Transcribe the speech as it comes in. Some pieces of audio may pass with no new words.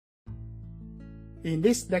In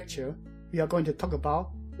this lecture, we are going to talk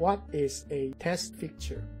about what is a test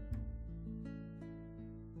fixture.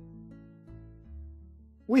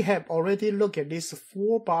 We have already looked at this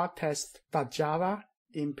 4-bar test.java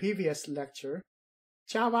in previous lecture.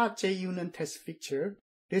 Java JUnit test fixture,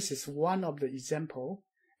 this is one of the example,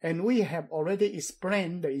 and we have already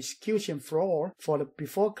explained the execution flow for the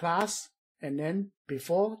before class, and then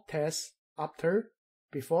before test, after,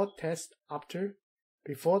 before test, after,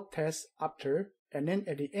 before test, after, and then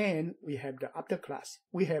at the end we have the after class.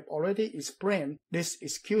 We have already explained this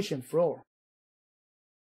execution flow.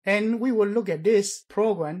 And we will look at this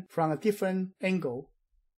program from a different angle.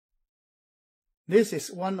 This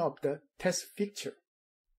is one of the test fixture.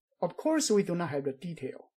 Of course, we do not have the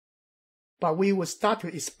detail, but we will start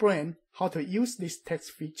to explain how to use this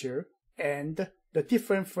text feature and the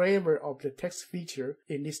different flavor of the text feature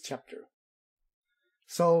in this chapter.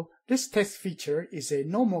 So this text feature is a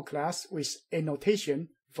normal class with annotation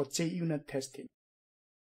for JUnit testing.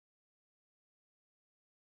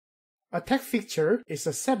 A text feature is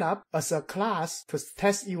a setup as a class to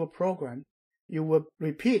test your program. You will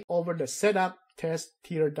repeat over the setup, test,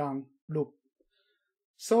 tear down loop.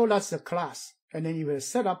 So that's the class. And then you have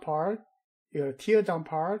setup part, your tear down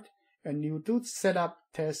part, and you do setup,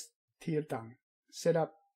 test, tear down.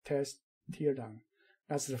 Setup, test, tear down.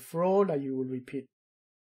 That's the flow that you will repeat.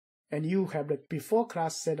 And you have the before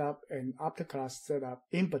class setup and after class setup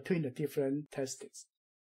in between the different tests.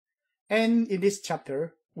 And in this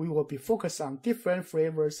chapter, we will be focused on different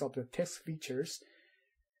flavors of the text features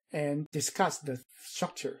and discuss the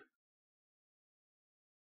structure.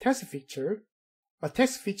 Text feature. A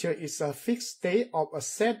text feature is a fixed state of a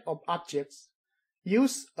set of objects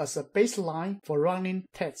used as a baseline for running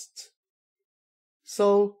tests.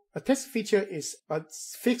 So a text feature is a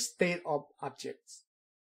fixed state of objects.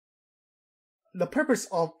 The purpose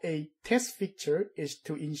of a test feature is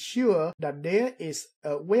to ensure that there is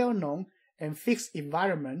a well-known and fixed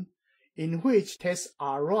environment in which tests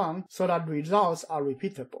are run so that results are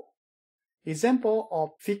repeatable. Examples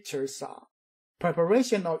of features are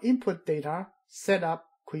preparation of input data, setup,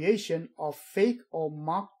 creation of fake or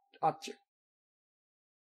mocked object.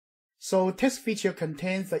 So test feature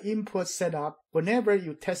contains the input setup. Whenever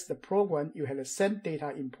you test the program, you have the same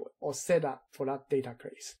data input or setup for that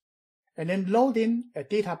database. And then loading a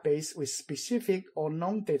database with specific or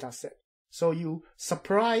known data set. So you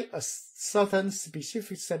supply a certain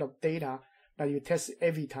specific set of data that you test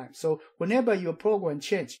every time. So whenever your program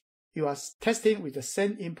changes, you are testing with the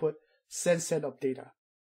same input, same set of data.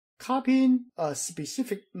 Copying a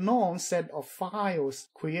specific known set of files,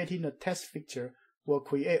 creating a test feature will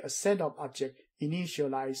create a set of objects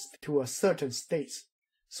initialized to a certain state.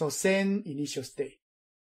 So same initial state.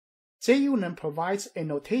 JUnit provides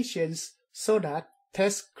annotations so that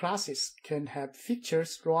test classes can have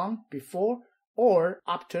features run before or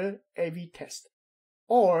after every test,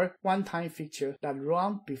 or one-time feature that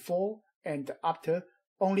run before and after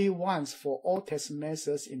only once for all test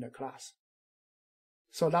methods in the class.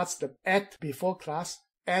 So that's the add before class,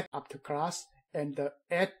 add after class, and the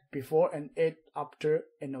add before and add after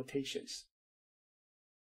annotations.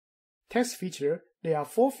 Text feature, there are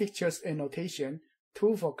 4 features annotation,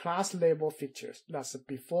 2 for class label features, that's the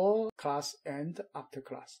before class and after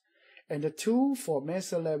class, and the 2 for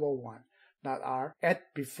method level 1, that are add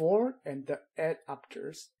before and the add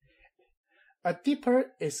afters. A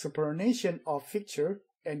deeper explanation of feature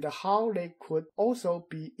and how they could also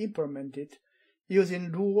be implemented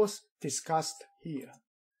using rules discussed here.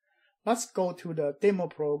 Let's go to the demo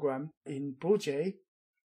program in BlueJ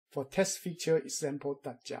for test feature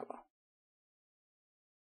example.java.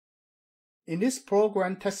 In this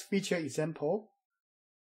program test feature example,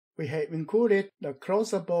 we have included the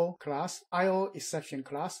closable class, IO exception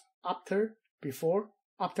class, after, before,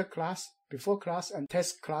 after class, before class, and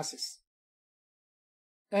test classes.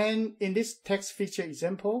 And in this text feature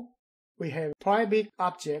example, we have private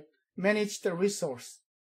object managed resource,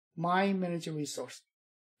 my managed resource.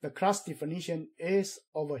 The class definition is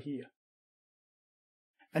over here.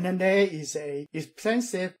 And then there is a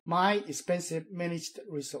expensive, my expensive managed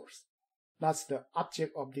resource. That's the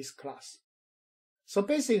object of this class. So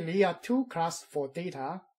basically, there are 2 classes for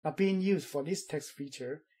data are being used for this text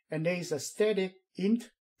feature, and there is a static int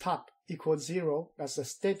top equals 0. That's a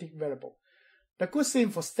static variable. The good thing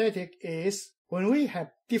for static is when we have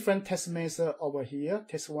different test methods over here,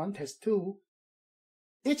 test 1, test 2,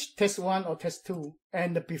 each test 1 or test 2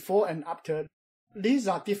 and the before and after, these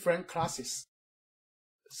are different classes.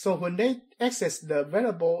 So when they access the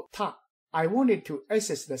variable top, I wanted to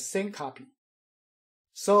access the same copy.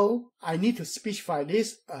 So I need to specify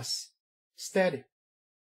this as static.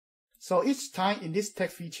 So each time in this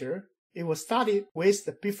TestFixture, it will start it with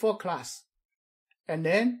the before class, and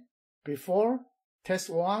then before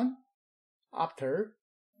test1, after,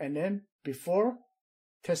 and then before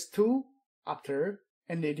test2, after,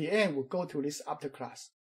 and at the end we'll go to this after class.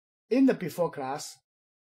 In the before class,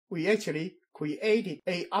 we actually created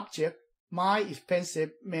a object, my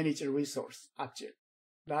expensive managed resource object.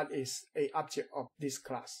 That is a object of this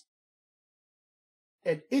class.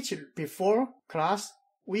 At each before class,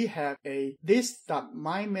 we have a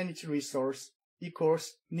this.myManageResource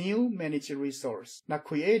equals new managed resource that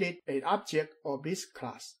created an object of this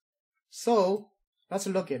class. So let's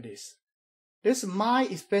look at this. This my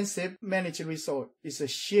expensive managed resource is a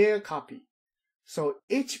shared copy. So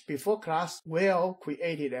each before class will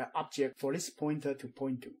create an object for this pointer to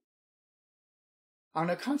point to. On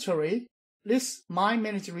the contrary, this my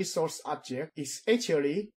managed resource object is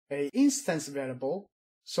actually an instance variable.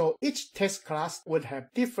 So each test class would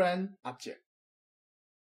have different object.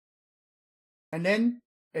 And then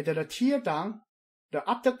at the tear down, the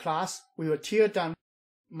after class, we will tear down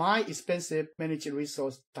my expensive managed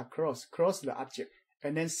resource cross the object,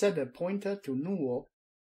 and then set the pointer to null.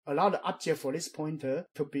 Allow the object for this pointer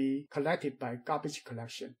to be collected by garbage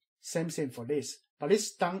collection. Same thing for this, but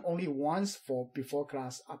it's done only once for before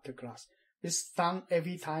class, after class. It's done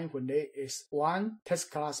every time when there is one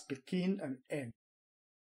test class begin and end.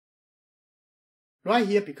 Right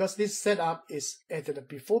here, because this setup is at the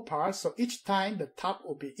before part, so each time the top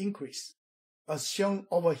will be increased, as shown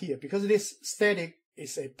over here, because this static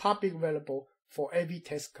is a public variable for every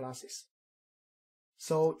test classes.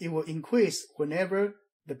 So it will increase whenever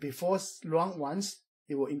the before run once,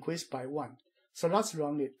 it will increase by 1. So let's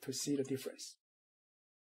run it to see the difference.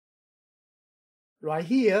 Right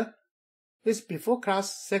here, this before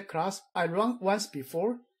class, set class, I run once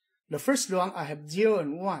before. The first run I have 0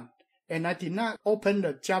 and 1. And I did not open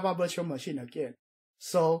the Java virtual machine again.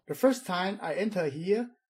 So the first time I enter here,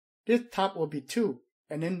 this top will be 2,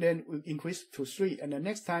 and then we increase to 3, and the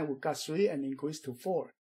next time we got 3 and increase to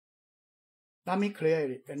 4. Let me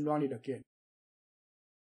clear it and run it again.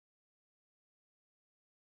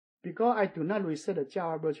 Because I do not reset the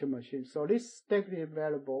Java virtual machine, so this static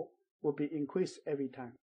variable will be increased every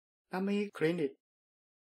time. Let me clean it.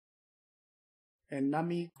 And let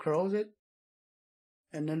me close it.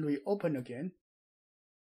 And then reopen again.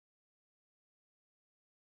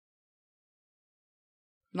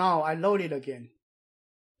 Now I load it again.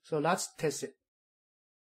 So let's test it.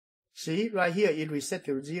 See, right here it reset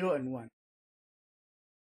to 0 and 1.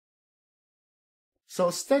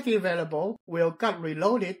 So static variable will get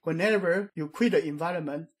reloaded whenever you quit the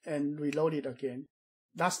environment and reload it again.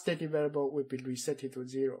 That static variable will be reset to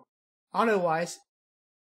 0. Otherwise,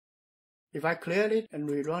 if I clear it and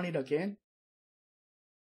rerun it again,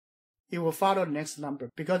 it will follow the next number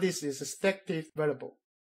because this is a static variable.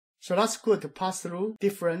 So that's good to pass through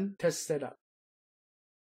different test setup.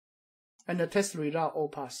 And the test result all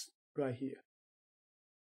pass right here.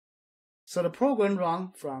 So the program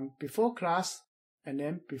runs from before class, and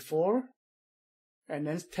then before, and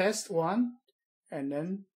then test 1, and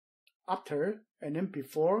then after, and then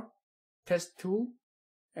before, test 2,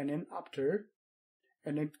 and then after,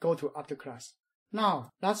 and then go to after class. Now,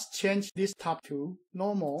 let's change this top to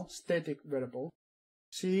normal static variable.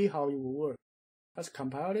 See how it will work. Let's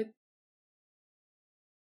compile it.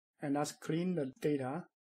 And let's clean the data.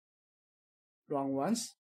 Run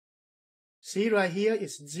once. See right here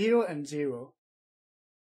it's 0 and 0.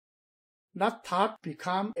 That top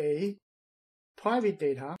become a private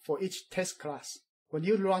data for each test class. When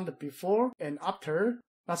you run the before and after,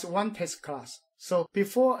 that's one test class. So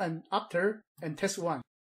before and after and test 1.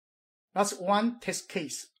 That's one test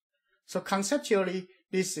case. So conceptually,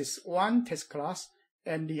 this is one test class,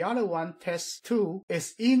 and the other one, test 2,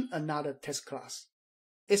 is in another test class.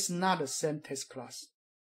 It's not the same test class.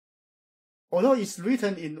 Although it's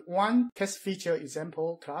written in one TestFixture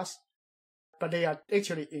example class, but they are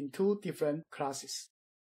actually in 2 different classes.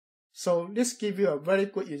 So this gives you a very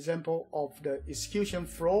good example of the execution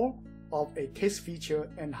flow of a TestFixture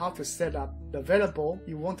and how to set up the variable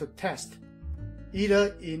you want to test,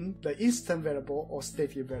 either in the instant variable or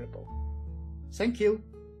static variable. Thank you.